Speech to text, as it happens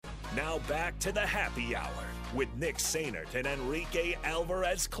Now back to the Happy Hour with Nick Sainert and Enrique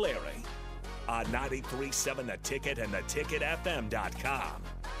Alvarez Clary on 93.7 The Ticket and theticketfm.com.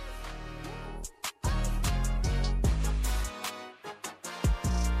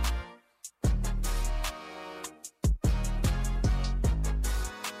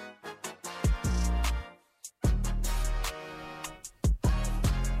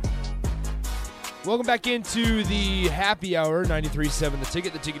 Welcome back into the Happy Hour, 93.7 The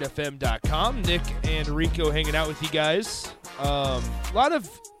Ticket, theticketfm.com. Nick and Rico hanging out with you guys. A lot of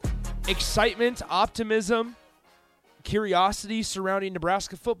excitement, optimism, curiosity surrounding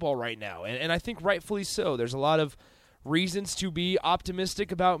Nebraska football right now, and I think rightfully so. There's a lot of reasons to be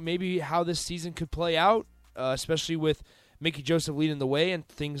optimistic about maybe how this season could play out, especially with Mickey Joseph leading the way and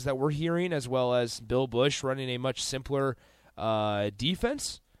things that we're hearing, as well as Bill Busch running a much simpler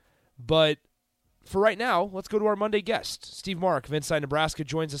defense. But for right now, let's go to our Monday guest. Steve Mark of Inside Nebraska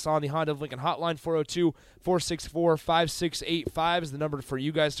joins us on the Honda of Lincoln hotline. 402-464-5685 is the number for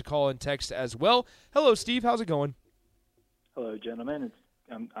you guys to call and text as well. Hello, Steve. How's it going? Hello, gentlemen.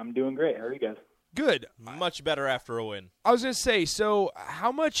 I'm doing great. How are you guys? Good. Much better after a win. I was going to say, so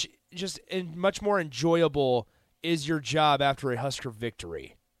how much much more enjoyable is your job after a Husker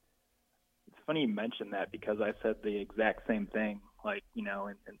victory? It's funny you mentioned that because I said the exact same thing. Like, you know,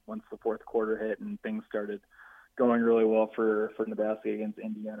 and once the fourth quarter hit and things started going really well for Nebraska against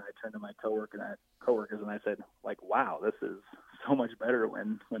Indiana, I turned to my coworkers and I said, like, wow, this is so much better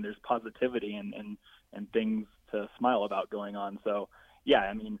when there's positivity and things to smile about going on. So, yeah,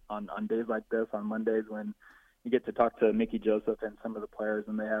 I mean, on days like this, on Mondays when you get to talk to Mickey Joseph and some of the players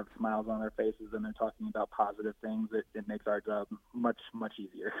and they have smiles on their faces and they're talking about positive things, it makes our job much, much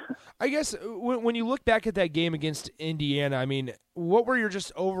easier. I guess when you look back at that game against Indiana, I mean, what were your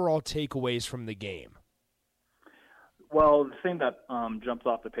just overall takeaways from the game? Well, the thing that jumps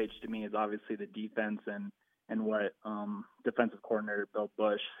off the page to me is obviously the defense and what defensive coordinator Bill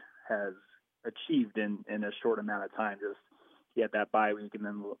Busch has achieved in a short amount of time. Just he had that bye week and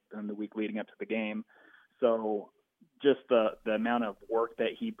then the week leading up to the game. So just the amount of work that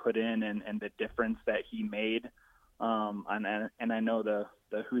he put in and the difference that he made, and I know the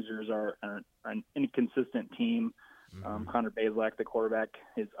Hoosiers are an inconsistent team. Connor Bazelak, the quarterback,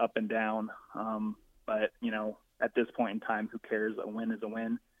 is up and down. But, you know, at this point in time, who cares? A win is a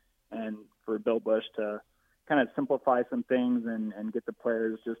win. And for Bill Busch to kind of simplify some things and get the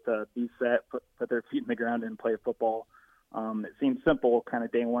players just to be set, put their feet in the ground and play football. It seemed simple, kind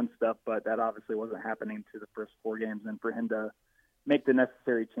of day one stuff, but that obviously wasn't happening through the first four games. And for him to make the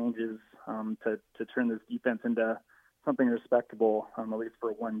necessary changes to turn this defense into something respectable, at least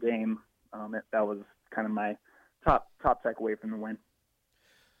for one game, that was kind of my top takeaway from the win.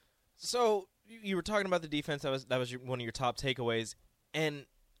 So you were talking about the defense. That was one of your top takeaways, and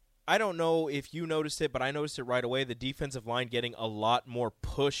I don't know if you noticed it, but I noticed it right away. The defensive line getting a lot more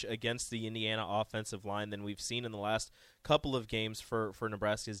push against the Indiana offensive line than we've seen in the last couple of games for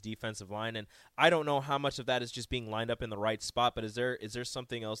Nebraska's defensive line. And I don't know how much of that is just being lined up in the right spot, but is there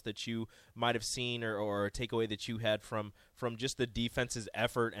something else that you might have seen or a takeaway that you had from just the defense's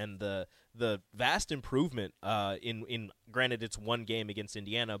effort and the vast improvement in granted it's one game against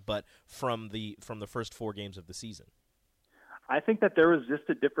Indiana, but from the first four games of the season? I think that there was just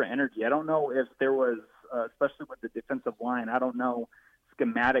a different energy. I don't know if there was, especially with the defensive line, I don't know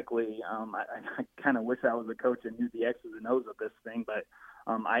schematically. I kind of wish I was a coach and knew the X's and O's of this thing, but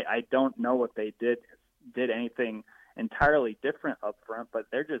I don't know if they did anything entirely different up front, but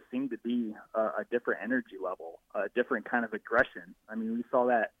there just seemed to be a different energy level, a different kind of aggression. I mean, we saw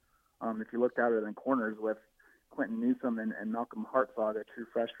that if you looked out at the corners with Quentin Newsome and Malcolm Hartzog, a true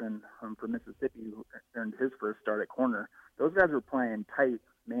freshman from Mississippi who earned his first start at corner. Those guys were playing tight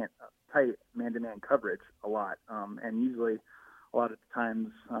man-to-man coverage a lot, and usually a lot of the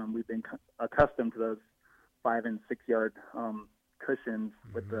times we've been accustomed to those 5 and 6 yard cushions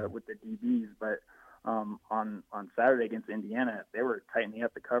with the DBs. But on Saturday against Indiana, they were tightening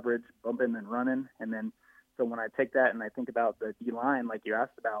up the coverage, bumping and running, and then so when I take that and I think about the D line, like you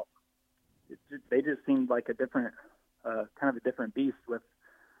asked about, they just seemed like a different kind of a different beast with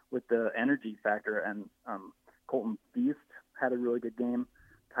the energy factor. And Colton Feast had a really good game.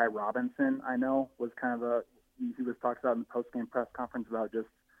 Ty Robinson, I know, was kind of he was talked about in the post-game press conference about just,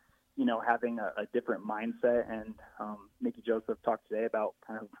 you know, having a different mindset. And Mickey Joseph talked today about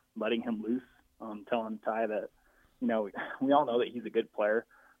kind of letting him loose, telling Ty that, you know, we all know that he's a good player,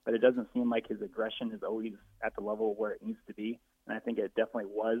 but it doesn't seem like his aggression is always at the level where it needs to be. And I think it definitely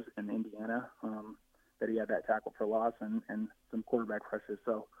was in Indiana that he had that tackle for loss and some quarterback pressure.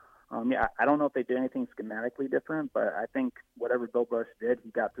 So Yeah, I don't know if they did anything schematically different, but I think whatever Bill Busch did,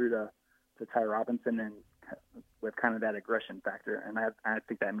 he got through to Ty Robinson and with kind of that aggression factor, and I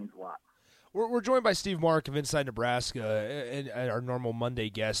think that means a lot. We're joined by Steve Mark of Inside Nebraska, and our normal Monday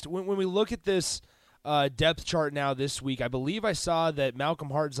guest. When we look at this depth chart now this week, I believe I saw that Malcolm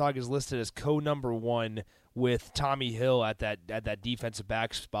Hartzog is listed as co-number 1 with Tommy Hill at that defensive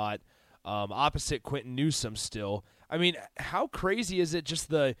back spot, opposite Quentin Newsome still. I mean, how crazy is it just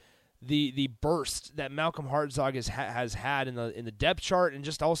the burst that Malcolm Hartzog has had in the depth chart and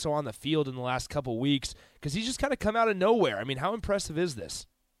just also on the field in the last couple weeks, because he's just kind of come out of nowhere. I mean, how impressive is this?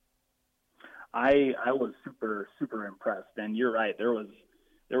 I was super impressed, and you're right. There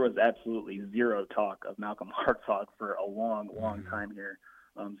was absolutely zero talk of Malcolm Hartzog for a long time here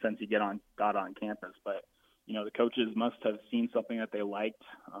since he got on campus. But the coaches must have seen something that they liked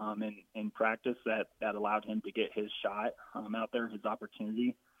in practice that allowed him to get his shot out there, his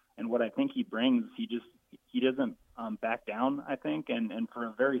opportunity. And what I think he brings, he doesn't back down, I think. And for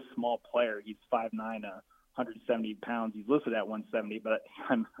a very small player, he's 5'9", 170 pounds. He's listed at 170, but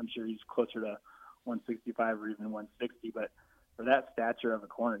I'm sure he's closer to 165 or even 160. But for that stature of a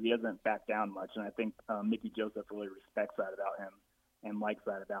corner, he doesn't back down much. And I think Mickey Joseph really respects that about him and likes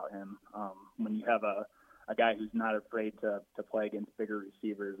that about him. When you have a guy who's not afraid to play against bigger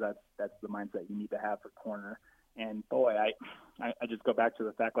receivers, that's the mindset you need to have for corner. And boy, I just go back to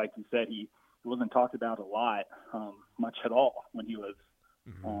the fact, like you said, he wasn't talked about a lot, much at all when he was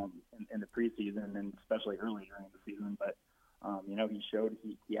in the preseason and especially early during the season. But he showed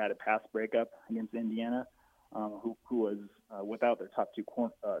he had a pass breakup against Indiana, who was without their top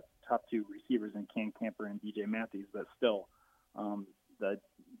two receivers in Cam Camper and DJ Matthews, but still, the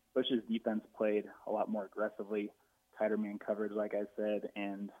Bush's defense played a lot more aggressively, tighter man coverage, like I said,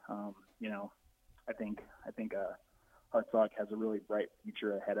 and I think Hartzog has a really bright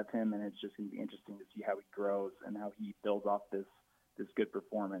future ahead of him, and it's just going to be interesting to see how he grows and how he builds off this good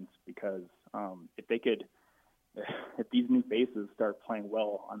performance. Because if these new faces start playing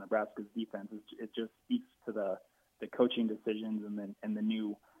well on Nebraska's defense, it just speaks to the coaching decisions and the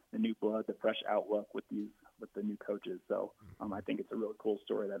new blood, the fresh outlook with the new coaches. So I think it's a really cool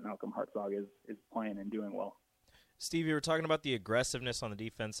story that Malcolm Hartzog is playing and doing well. Steve, you were talking about the aggressiveness on the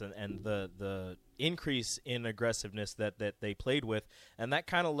defense and the increase in aggressiveness that they played with, and that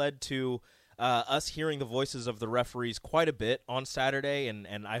kind of led to us hearing the voices of the referees quite a bit on Saturday,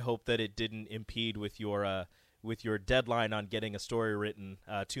 and I hope that it didn't impede with your deadline on getting a story written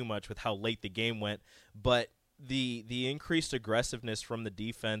too much with how late the game went. But the increased aggressiveness from the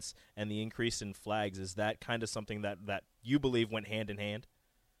defense and the increase in flags, is that kind of something that you believe went hand in hand?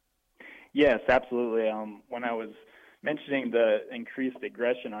 Yes, absolutely. When I was mentioning the increased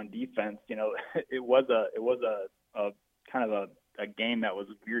aggression on defense, it was a kind of a game that was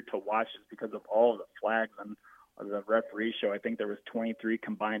weird to watch just because of all of the flags and the referee show. I think there was 23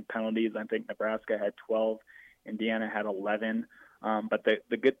 combined penalties. I think Nebraska had 12. Indiana had 11. But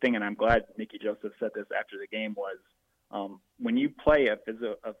the good thing, and I'm glad Mickey Joseph said this after the game, was when you play a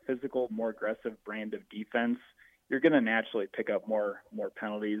physical, more aggressive brand of defense, you're going to naturally pick up more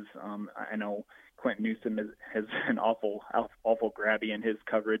penalties. I know Quentin Newsome has been awful grabby in his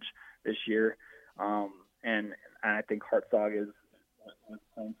coverage this year, and I think Hartzog is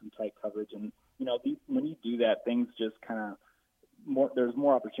playing some tight coverage. And when you do that, things just kind of there's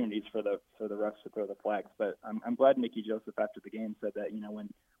more opportunities for the refs to throw the flags. But I'm glad Mickey Joseph after the game said that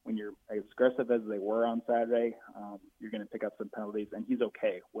when you're as aggressive as they were on Saturday, you're going to pick up some penalties, and he's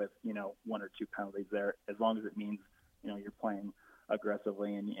okay with one or two penalties there as long as it means you're playing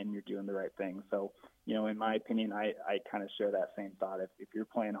aggressively and you're doing the right thing. So in my opinion, I kind of share that same thought. If you're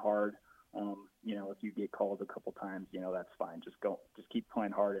playing hard, if you get called a couple times, that's fine. Just keep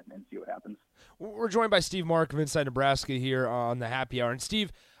playing hard and see what happens. We're joined by Steve Mark of Inside Nebraska here on the Happy Hour. And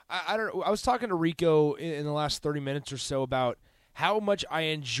Steve, I was talking to Rico in the last 30 minutes or so about how much I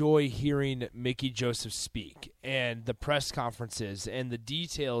enjoy hearing Mickey Joseph speak and the press conferences and the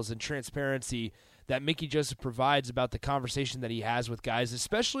details and transparency that Mickey Joseph provides about the conversation that he has with guys,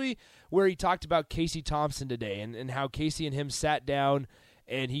 especially where he talked about Casey Thompson today and how Casey and him sat down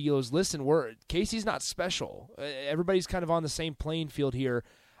and he goes, listen, Casey's not special. Everybody's kind of on the same playing field here.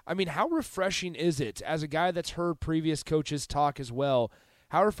 I mean, how refreshing is it, as a guy that's heard previous coaches talk as well,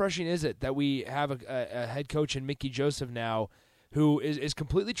 how refreshing is it that we have a head coach in Mickey Joseph now who is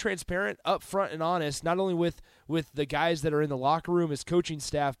completely transparent, upfront, and honest, not only with the guys that are in the locker room, his coaching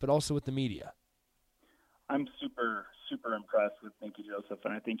staff, but also with the media? I'm super, super impressed with Mickey Joseph,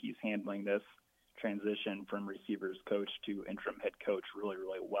 and I think he's handling this transition from receivers coach to interim head coach really,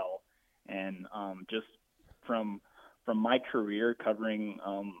 really well. And just from my career covering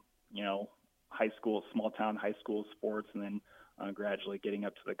small town high school sports, and then gradually getting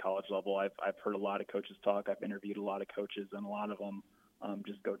up to the college level. I've heard a lot of coaches talk. I've interviewed a lot of coaches, and a lot of them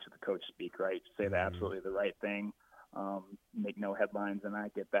just go to the coach speak, right? Say the absolutely the right thing, make no headlines, and I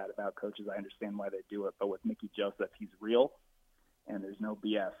get that about coaches. I understand why they do it, but with Mickey Joseph, he's real, and there's no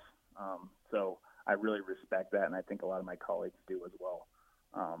BS. So I really respect that, and I think a lot of my colleagues do as well.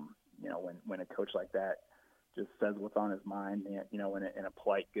 When a coach like that just says what's on his mind, in a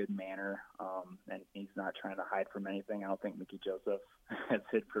polite, good manner, and he's not trying to hide from anything. I don't think Mickey Joseph has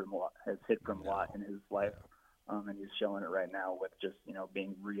hid from a lot in his life, and he's showing it right now with just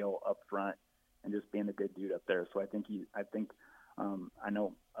being real upfront and just being a good dude up there. So I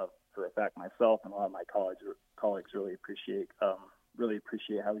know for a fact myself and a lot of my colleagues really appreciate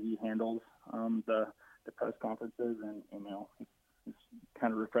how he handles the press conferences, and it's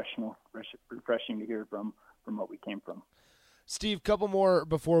kind of refreshing to hear from what we came from. Steve, couple more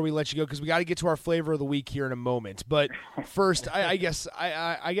before we let you go, because we got to get to our flavor of the week here in a moment. But first, I guess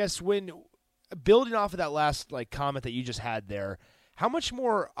when building off of that last comment that you just had there, how much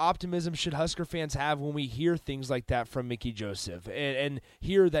more optimism should Husker fans have when we hear things like that from Mickey Joseph and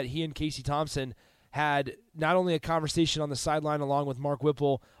hear that he and Casey Thompson had not only a conversation on the sideline along with Mark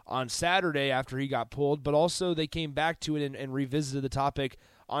Whipple on Saturday after he got pulled, but also they came back to it and revisited the topic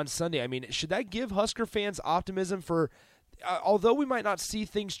on Sunday? I mean, should that give Husker fans optimism for, although we might not see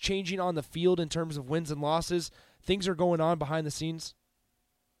things changing on the field in terms of wins and losses, things are going on behind the scenes?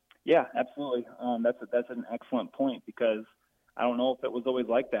 Yeah, absolutely. That's an excellent point, because I don't know if it was always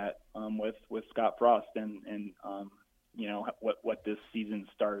like that with Scott Frost and what this season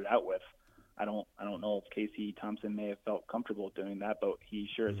started out with. I don't know if Casey Thompson may have felt comfortable doing that, but he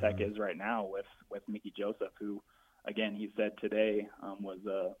sure as heck is right now with Mickey Joseph, who, again, he said today was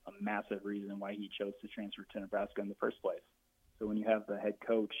a massive reason why he chose to transfer to Nebraska in the first place. So when you have the head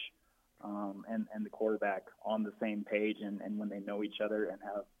coach and the quarterback on the same page, and when they know each other and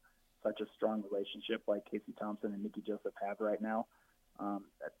have such a strong relationship like Casey Thompson and Mickey Joseph have right now,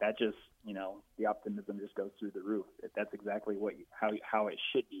 that just, the optimism just goes through the roof. That's exactly how it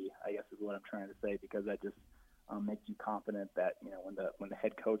should be, I guess is what I'm trying to say, because that just makes you confident that, when the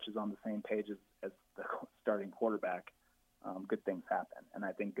head coach is on the same page as the starting quarterback, good things happen. And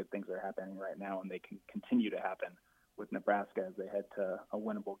I think good things are happening right now, and they can continue to happen with Nebraska as they head to a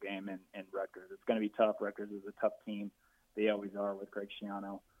winnable game in Rutgers. It's going to be tough. Rutgers is a tough team. They always are with Greg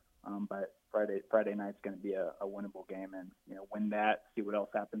Schiano. But Friday night's going to be a winnable game, and win that. See what else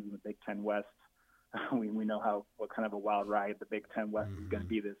happens in the Big Ten West. We know what kind of a wild ride the Big Ten West is going to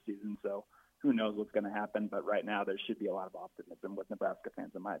be this season. So who knows what's going to happen? But right now there should be a lot of optimism with Nebraska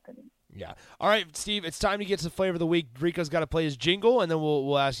fans, in my opinion. Yeah. All right, Steve. It's time to get to the flavor of the week. Rico's got to play his jingle, and then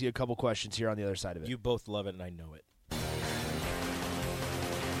we'll ask you a couple questions here on the other side of it. You both love it, and I know it.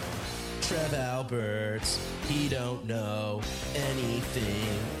 Trev Alberts, he don't know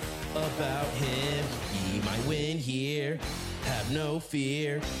anything about him. He might win here, have no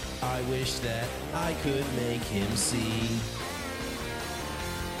fear. I wish that I could make him see.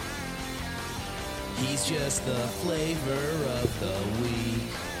 He's just the flavor of the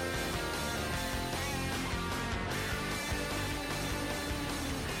week.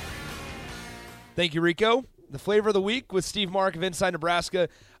 Thank you, Rico. The flavor of the week with Steve Mark of Inside Nebraska.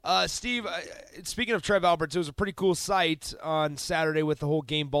 Steve, speaking of Trev Alberts, it was a pretty cool sight on Saturday with the whole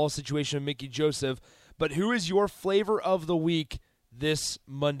game ball situation with Mickey Joseph. But who is your flavor of the week this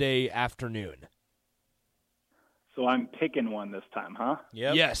Monday afternoon? So I'm picking one this time, huh?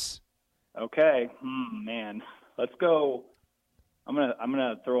 Yep. Yes. Okay. Man, let's go. I'm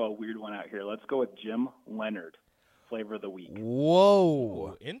gonna throw a weird one out here. Let's go with Jim Leonhard, flavor of the week.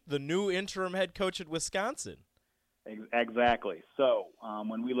 Whoa. The new interim head coach at Wisconsin. Exactly. So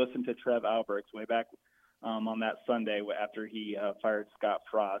when we listened to Trev Alberts way back on that Sunday after he fired Scott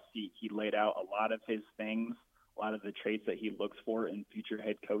Frost, he laid out a lot of his things, a lot of the traits that he looks for in future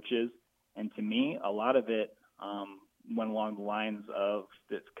head coaches. And to me, a lot of it went along the lines of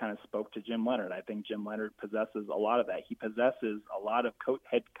that kind of spoke to Jim Leonhard. I think Jim Leonhard possesses a lot of that. He possesses a lot of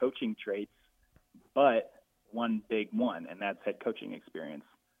head coaching traits, but one big one, and that's head coaching experience.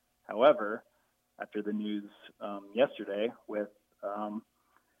 However, after the news yesterday with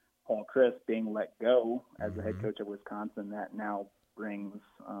Paul Chryst being let go as the head coach of Wisconsin, that now brings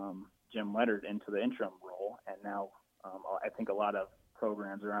Jim Leonhard into the interim role. And now I think a lot of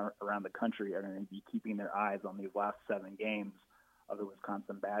programs around the country are going to be keeping their eyes on these last 7 games of the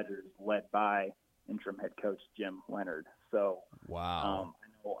Wisconsin Badgers, led by interim head coach Jim Leonhard. So wow.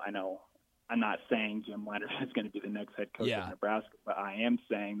 I know. I'm not saying Jim Leonhard is going to be the next head coach of Nebraska, but I am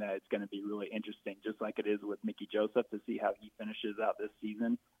saying that it's going to be really interesting, just like it is with Mickey Joseph, to see how he finishes out this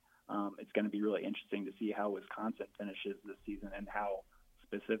season. it's going to be really interesting to see how Wisconsin finishes this season and how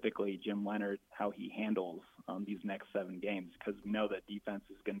specifically Jim Leonhard, how he handles these next 7 games, because we know that defense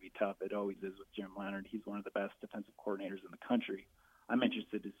is going to be tough. It always is with Jim Leonhard. He's one of the best defensive coordinators in the country. I'm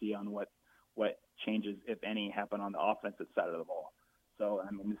interested to see on what changes, if any, happen on the offensive side of the ball. So,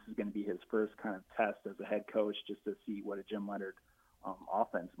 I mean, this is going to be his first kind of test as a head coach, just to see what a Jim Leonhard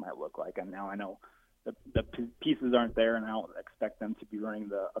offense might look like. And now I know the pieces aren't there, and I don't expect them to be running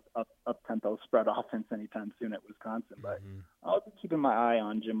the up-tempo spread offense anytime soon at Wisconsin. But I'll be keeping my eye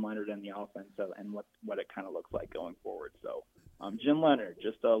on Jim Leonhard and the offense and what it kind of looks like going forward. So Jim Leonhard,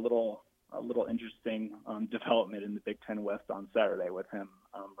 just a little interesting development in the Big Ten West on Saturday with him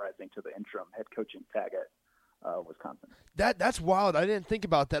rising to the interim head coaching tag at Wisconsin. That's wild. I didn't think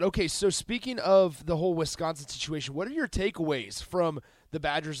about that. Okay, so speaking of the whole Wisconsin situation, what are your takeaways from the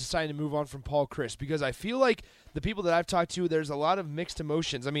Badgers deciding to move on from Paul Chryst? Because I feel like the people that I've talked to, there's a lot of mixed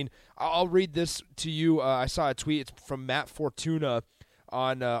emotions. I mean, I'll read this to you. I saw a tweet. It's from Matt Fortuna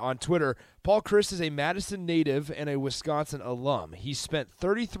on Twitter. Paul Chryst is a Madison native and a Wisconsin alum. He spent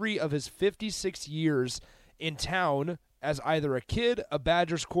 33 of his 56 years in town as either a kid, a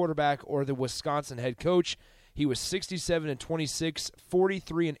Badgers quarterback, or the Wisconsin head coach. He was 67-26,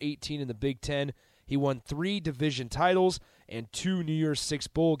 43-18 in the Big Ten. He won 3 division titles and 2 New Year's Six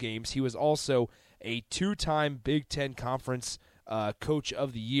bowl games. He was also a 2-time Big Ten Conference Coach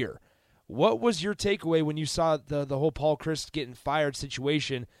of the Year. What was your takeaway when you saw the whole Paul Chryst getting fired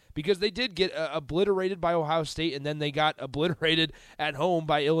situation? Because they did get obliterated by Ohio State, and then they got obliterated at home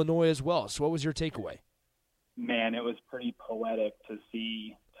by Illinois as well. So what was your takeaway? Man, it was pretty poetic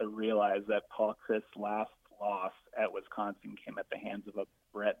to realize that Paul Chryst's last loss at Wisconsin came at the hands of a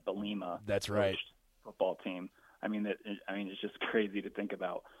Brett Bielema. That's right. Football team. I mean, it's just crazy to think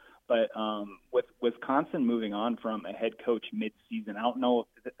about. But with Wisconsin moving on from a head coach mid-season, I don't know,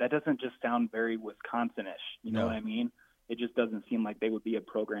 that doesn't just sound very Wisconsin-ish. You know what I mean? It just doesn't seem like they would be a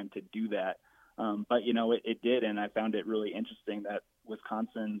program to do that. But, it did, and I found it really interesting that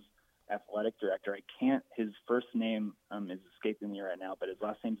Wisconsin's athletic director, his first name is escaping me right now, but his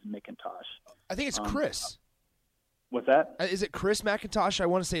last name's McIntosh. I think it's Chris. What's that? Is it Chris McIntosh? I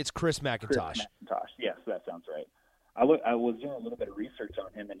want to say it's Chris McIntosh. Chris McIntosh. Yes, that sounds right. I was doing a little bit of research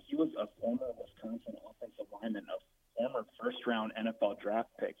on him, and he was a former Wisconsin offensive lineman, a former first-round NFL draft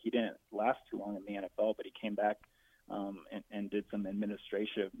pick. He didn't last too long in the NFL, but he came back and did some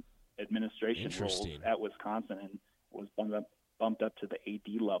administration roles at Wisconsin and was bumped up to the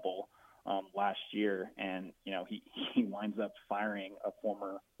AD level last year. And, he winds up firing a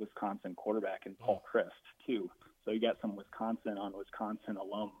former Wisconsin quarterback in Paul Chryst, too. So you got some Wisconsin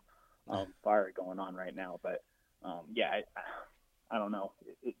alum fire going on right now. But, I don't know.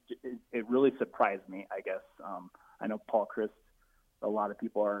 It really surprised me, I guess. I know Paul Chryst, a lot of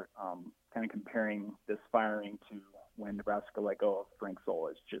people are kind of comparing this firing to when Nebraska let go of Frank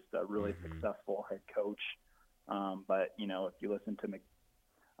Solich, just a really successful head coach. But, if you listen to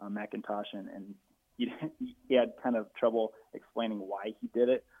McIntosh, and he had kind of trouble explaining why he did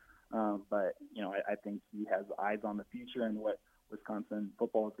it. But, I think he has eyes on the future and what Wisconsin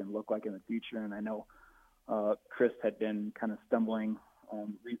football is going to look like in the future. And I know Chryst had been kind of stumbling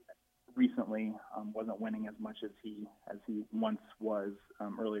recently, wasn't winning as much as he once was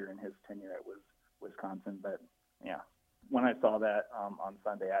earlier in his tenure at Wisconsin. But, yeah, when I saw that on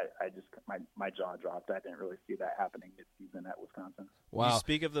Sunday, I just my jaw dropped. I didn't really see that happening mid-season at Wisconsin. Wow. You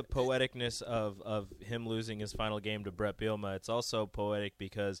speak of the poeticness of him losing his final game to Brett Bielema. It's also poetic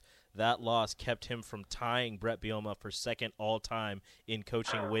because that loss kept him from tying Brett Bielema for second all-time in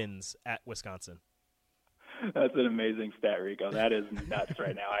coaching wins at Wisconsin. That's an amazing stat, Rico. That is nuts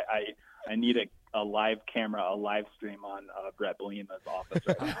right now. I need a live camera, a live stream on Brett Bielema's office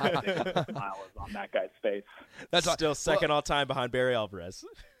right now. I think the smile is on that guy's face. That's still second all-time behind Barry Alvarez.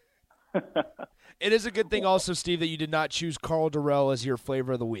 It is a good thing also, Steve, that you did not choose Carl Durrell as your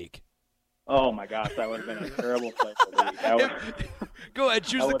flavor of the week. Oh, my gosh. That would have been a terrible flavor of the week. Go ahead.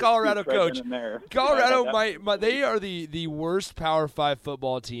 Choose the Colorado coach. Colorado, they are the worst Power 5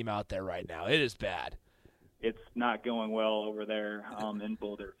 football team out there right now. It is bad. It's not going well over there in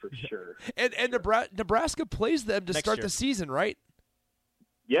Boulder for sure. And Nebraska plays them to start the season, right?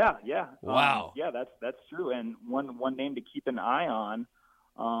 Yeah. Wow. That's true. And one name to keep an eye on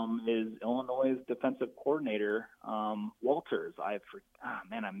is Illinois' defensive coordinator, Walters.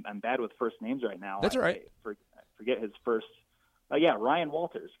 I'm bad with first names right now. That's all right. I forget his first. Ryan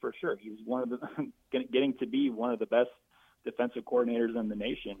Walters for sure. He's one of the getting to be one of the best defensive coordinators in the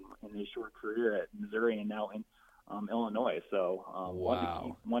nation in his short career at Missouri and now in Illinois. So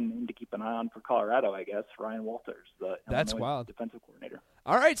wow. one name to keep an eye on for Colorado, I guess, Ryan Walters, the That's Illinois wild. defensive coordinator.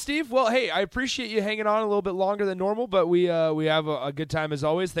 All right, Steve. Well, hey, I appreciate you hanging on a little bit longer than normal, but we have a good time as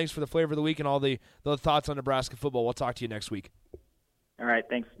always. Thanks for the flavor of the week and all the thoughts on Nebraska football. We'll talk to you next week. All right.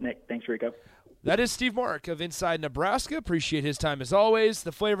 Thanks, Nick. Thanks, Rico. That is Steve Mark of Inside Nebraska. Appreciate his time as always.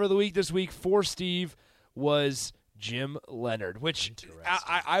 The flavor of the week this week for Steve was Jim Leonard, which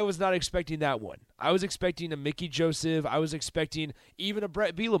I was not expecting that one. I was expecting a Mickey Joseph. I was expecting even a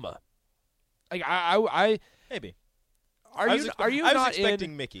Brett Bielema. Like I maybe. Are you I was not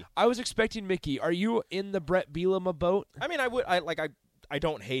expecting in? Mickey. I was expecting Mickey. Are you in the Brett Bielema boat? I mean, I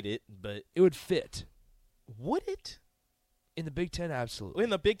don't hate it, but It would fit would it? in the Big Ten, absolutely. In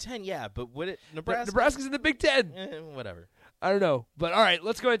the Big Ten, yeah, but would it? Nebraska's in the Big Ten. Whatever. I don't know. But all right,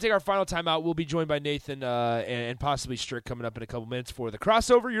 let's go ahead and take our final timeout. We'll be joined by Nathan and possibly Strick coming up in a couple minutes for the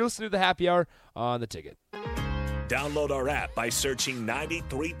crossover. You're listening to the Happy Hour on The Ticket. Download our app by searching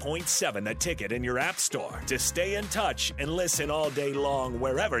 93.7 The Ticket in your app store to stay in touch and listen all day long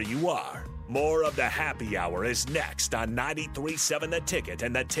wherever you are. More of the Happy Hour is next on 93.7 The Ticket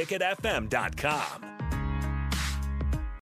and theticketfm.com.